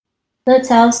The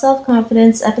Tao of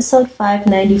Self-Confidence, episode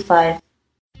 595.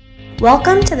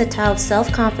 Welcome to the Tao of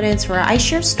Self-Confidence, where I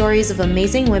share stories of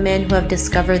amazing women who have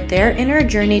discovered their inner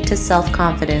journey to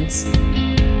self-confidence.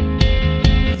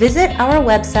 Visit our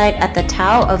website at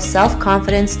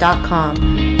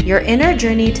thetaoofselfconfidence.com. Your inner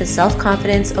journey to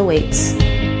self-confidence awaits.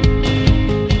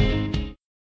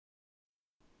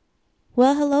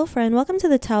 Well, hello friend. Welcome to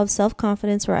the Tao of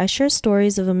Self-Confidence, where I share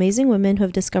stories of amazing women who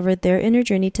have discovered their inner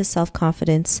journey to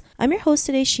self-confidence. I'm your host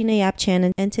today, Sheena Yap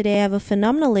Chan, and today I have a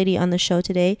phenomenal lady on the show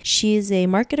today. She is a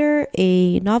marketer,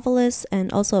 a novelist,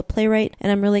 and also a playwright,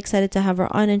 and I'm really excited to have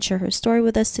her on and share her story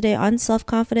with us today on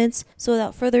self-confidence. So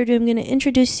without further ado, I'm going to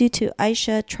introduce you to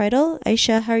Aisha Trital.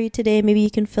 Aisha, how are you today? Maybe you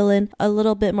can fill in a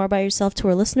little bit more about yourself to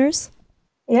our listeners.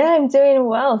 Yeah, I'm doing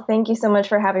well. Thank you so much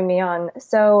for having me on.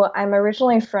 So I'm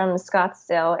originally from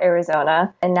Scottsdale,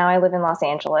 Arizona, and now I live in Los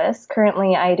Angeles.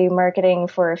 Currently, I do marketing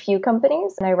for a few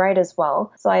companies, and I write as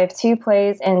well. So I have 2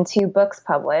 plays and 2 books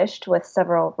published with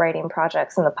several writing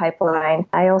projects in the pipeline.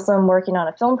 I also am working on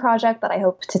a film project that I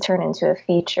hope to turn into a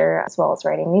feature, as well as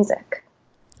writing music.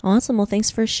 Awesome. Well, thanks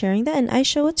for sharing that. And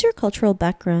Aisha, what's your cultural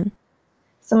background?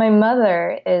 So my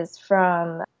mother is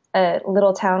from a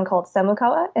little town called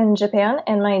Semukawa in Japan,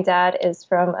 and my dad is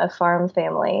from a farm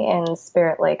family in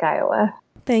Spirit Lake, Iowa.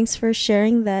 Thanks for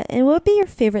sharing that. And what would be your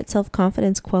favorite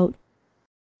self-confidence quote?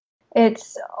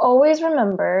 It's always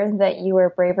remember that you are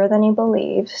braver than you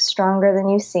believe, stronger than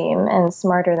you seem, and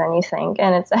smarter than you think.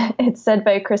 And it's said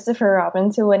by Christopher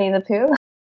Robin to Winnie the Pooh.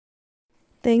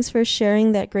 Thanks for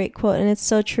sharing that great quote. And it's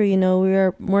so true. You know, we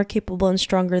are more capable and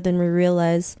stronger than we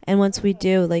realize. And once we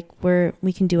do,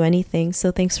 we can do anything.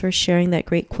 So thanks for sharing that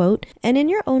great quote. And in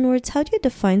your own words, how do you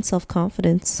define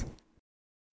self-confidence?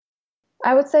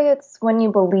 I would say it's when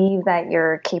you believe that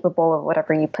you're capable of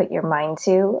whatever you put your mind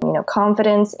to.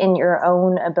 Confidence in your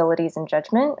own abilities and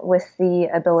judgment with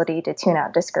the ability to tune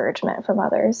out discouragement from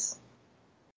others.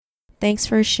 Thanks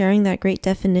for sharing that great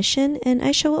definition. And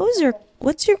Aisha, what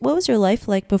was your life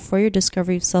like before your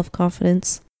discovery of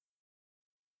self-confidence?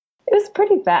 It was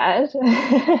pretty bad.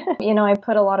 I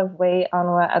put a lot of weight on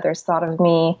what others thought of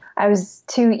me. I was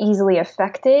too easily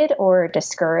affected or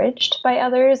discouraged by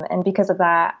others, and because of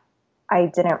that, I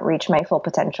didn't reach my full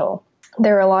potential.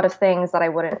 There were a lot of things that I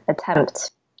wouldn't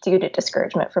attempt due to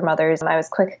discouragement from others. And I was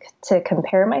quick to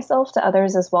compare myself to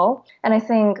others as well. And I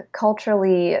think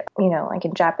culturally, like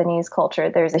in Japanese culture,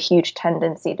 there's a huge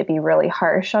tendency to be really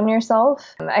harsh on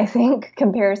yourself. I think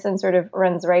comparison sort of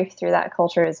runs rife through that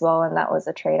culture as well. And that was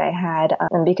a trait I had.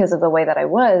 And because of the way that I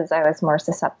was more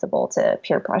susceptible to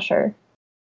peer pressure.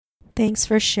 Thanks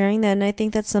for sharing that. And I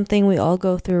think that's something we all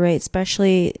go through, right?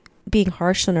 Especially being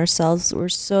harsh on ourselves. We're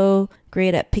so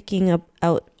great at picking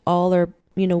out all our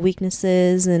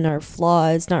weaknesses and our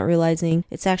flaws, not realizing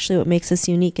it's actually what makes us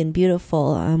unique and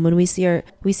beautiful. When we see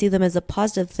them as a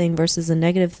positive thing versus a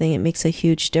negative thing, it makes a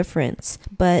huge difference.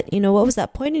 But what was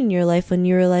that point in your life when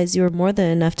you realized you were more than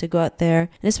enough to go out there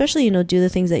and especially do the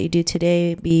things that you do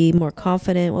today, be more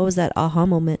confident? What was that aha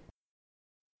moment?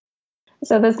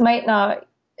 So this might not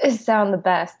sound the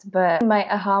best, but my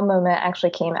aha moment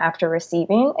actually came after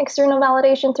receiving external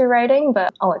validation through writing,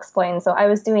 but I'll explain. So I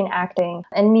was doing acting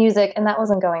and music, and that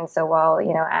wasn't going so well.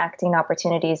 Acting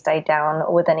opportunities died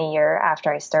down within a year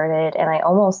after I started, and I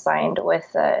almost signed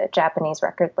with a Japanese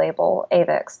record label,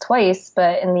 Avex, twice,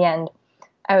 but in the end,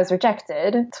 I was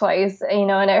rejected twice,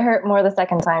 and it hurt more the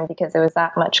second time because it was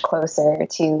that much closer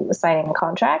to signing a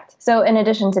contract. So in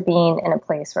addition to being in a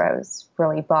place where I was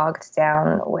really bogged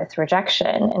down with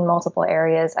rejection in multiple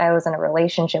areas, I was in a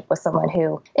relationship with someone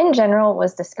who, in general,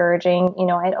 was discouraging.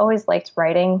 I'd always liked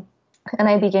writing, and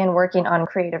I began working on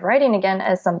creative writing again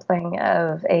as something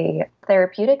of a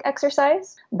therapeutic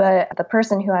exercise. But the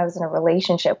person who I was in a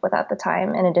relationship with at the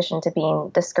time, in addition to being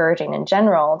discouraging in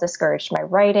general, discouraged my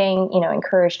writing,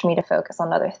 encouraged me to focus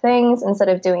on other things instead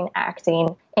of doing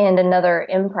acting and another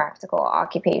impractical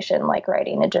occupation like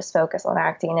writing, and just focus on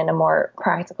acting in a more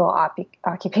practical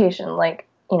occupation like,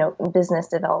 business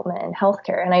development and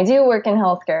healthcare. And I do work in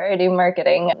healthcare, I do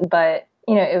marketing, but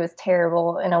it was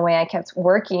terrible. In a way, I kept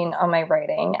working on my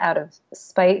writing out of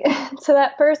spite to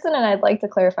that person. And I'd like to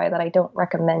clarify that I don't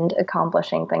recommend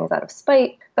accomplishing things out of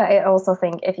spite. But I also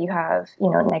think if you have,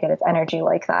 negative energy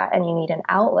like that and you need an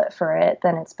outlet for it,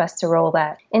 then it's best to roll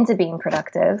that into being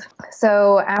productive.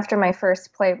 So after my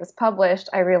first play was published,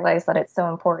 I realized that it's so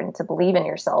important to believe in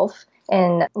yourself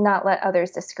and not let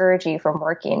others discourage you from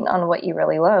working on what you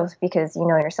really love, because you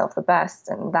know yourself the best,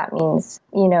 and that means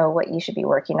you know what you should be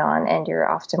working on, and you're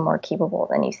often more capable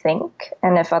than you think.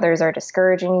 And if others are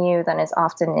discouraging you, then it's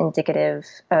often indicative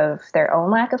of their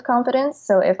own lack of confidence.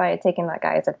 So if I had taken that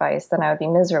guy's advice, then I would be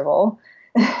miserable.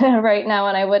 right now,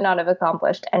 and I would not have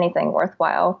accomplished anything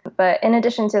worthwhile. But in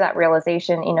addition to that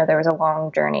realization, there was a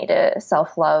long journey to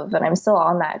self-love, and I'm still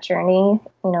on that journey,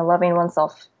 loving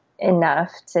oneself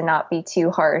enough to not be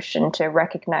too harsh and to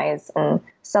recognize and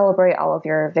celebrate all of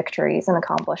your victories and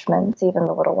accomplishments, even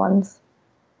the little ones.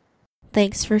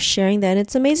 Thanks for sharing that.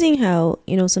 It's amazing how,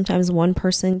 sometimes one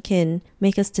person can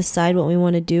make us decide what we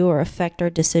want to do or affect our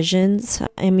decisions.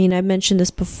 I mean, I mentioned this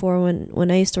before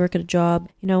when I used to work at a job,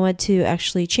 I wanted to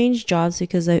actually change jobs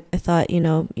because I thought,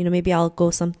 maybe I'll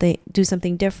do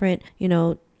something different,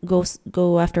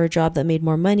 go after a job that made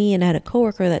more money. And I had a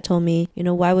coworker that told me,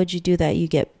 why would you do that? You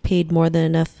get paid more than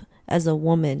enough as a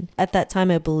woman. At that time,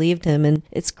 I believed him. And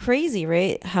it's crazy,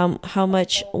 right? How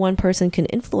much one person can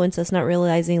influence us, not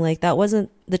realizing like that wasn't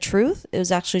the truth. It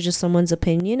was actually just someone's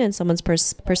opinion and someone's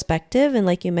perspective. And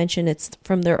like you mentioned, it's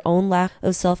from their own lack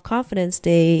of self-confidence,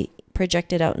 they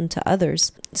project it out into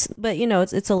others. But,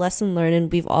 it's a lesson learned,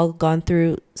 and we've all gone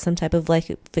through some type of life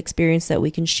experience that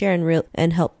we can share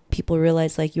and help people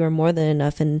realize like you are more than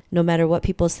enough. And no matter what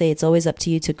people say, it's always up to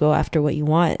you to go after what you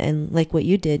want. And like what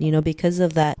you did, because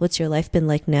of that, what's your life been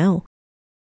like now?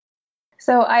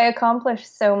 So I accomplish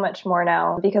so much more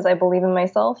now because I believe in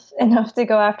myself enough to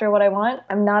go after what I want.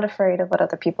 I'm not afraid of what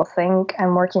other people think.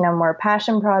 I'm working on more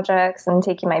passion projects and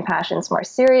taking my passions more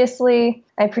seriously.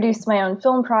 I produced my own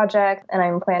film project, and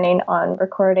I'm planning on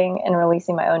recording and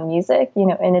releasing my own music,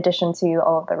 in addition to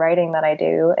all of the writing that I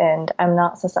do. And I'm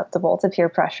not susceptible to peer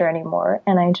pressure anymore.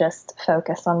 And I just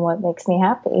focus on what makes me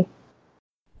happy.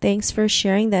 Thanks for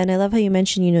sharing that. And I love how you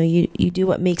mentioned, you do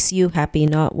what makes you happy,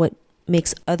 not what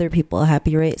makes other people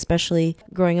happy, right? Especially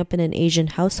growing up in an Asian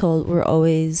household, we're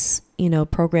always,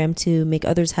 programmed to make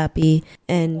others happy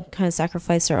and kind of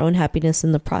sacrifice our own happiness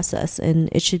in the process. And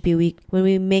it should be when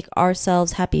we make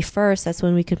ourselves happy first, that's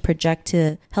when we can project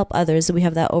to help others. So we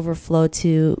have that overflow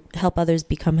to help others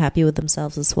become happy with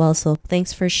themselves as well. So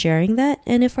thanks for sharing that.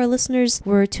 And if our listeners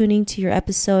were tuning to your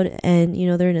episode and,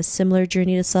 they're in a similar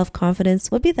journey to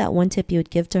self-confidence, what would be that one tip you would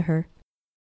give to her?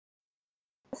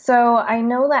 So I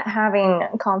know that having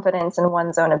confidence in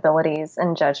one's own abilities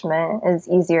and judgment is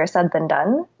easier said than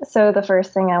done. So the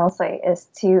first thing I will say is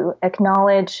to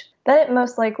acknowledge that it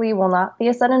most likely will not be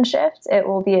a sudden shift. It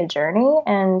will be a journey.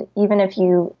 And even if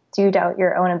you do doubt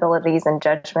your own abilities and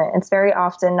judgment, it's very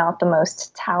often not the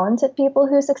most talented people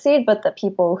who succeed, but the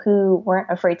people who weren't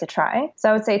afraid to try. So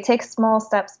I would say take small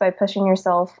steps by pushing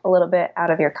yourself a little bit out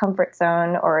of your comfort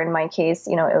zone. Or in my case,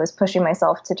 it was pushing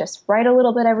myself to just write a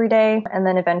little bit every day, and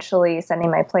then eventually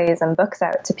sending my plays and books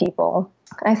out to people.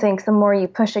 I think the more you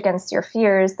push against your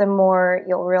fears, the more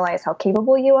you'll realize how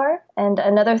capable you are. And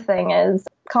another thing is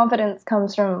confidence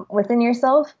comes from within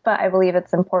yourself, but I believe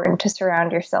it's important to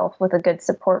surround yourself with a good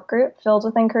support group filled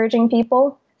with encouraging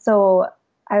people. So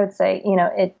I would say,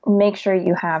 make sure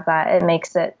you have that. It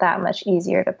makes it that much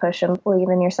easier to push and believe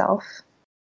in yourself.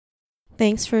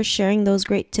 Thanks for sharing those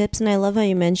great tips. And I love how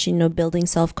you mentioned, building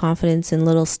self-confidence in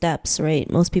little steps,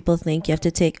 right? Most people think you have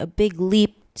to take a big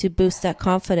leap to boost that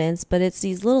confidence, but it's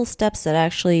these little steps that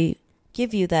actually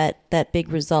give you that big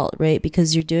result, right?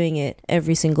 Because you're doing it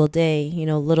every single day,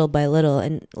 little by little,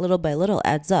 and little by little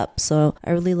adds up. So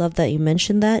I really love that you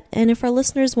mentioned that. And if our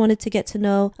listeners wanted to get to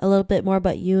know a little bit more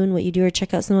about you and what you do, or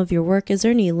check out some of your work, is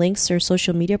there any links or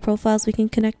social media profiles we can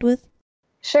connect with?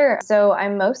 Sure. So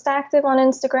I'm most active on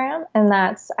Instagram, and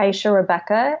that's Aisha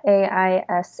Rebekah,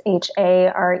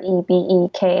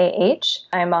 AISHAREBEKAH.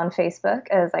 I'm on Facebook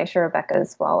as Aisha Rebekah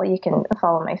as well. You can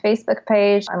follow my Facebook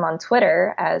page. I'm on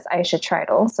Twitter as Aisha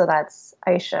Tritle. So that's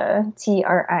Aisha,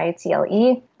 TRITLE.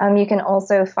 You can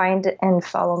also find and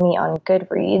follow me on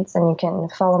Goodreads, and you can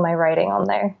follow my writing on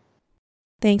there.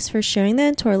 Thanks for sharing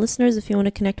that. To our listeners, if you want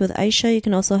to connect with Aisha, you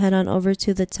can also head on over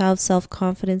to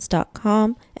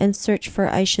thetaoofselfconfidence.com and search for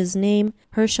Aisha's name.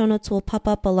 Her show notes will pop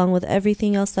up along with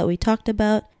everything else that we talked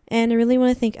about. And I really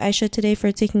want to thank Aisha today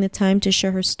for taking the time to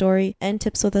share her story and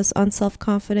tips with us on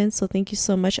self-confidence. So thank you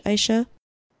so much, Aisha.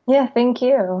 Yeah, thank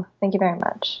you. Thank you very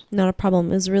much. Not a problem.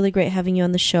 It was really great having you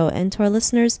on the show. And to our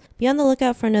listeners, be on the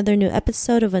lookout for another new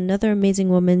episode of another amazing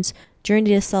woman's journey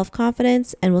to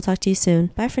self-confidence. And we'll talk to you soon.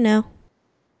 Bye for now.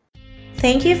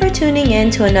 Thank you for tuning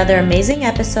in to another amazing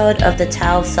episode of The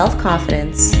Tao of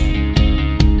Self-Confidence.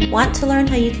 Want to learn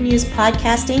how you can use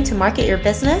podcasting to market your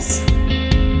business?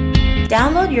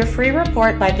 Download your free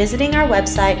report by visiting our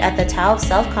website at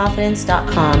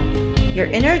thetaoofselfconfidence.com. Your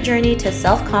inner journey to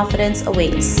self-confidence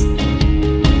awaits.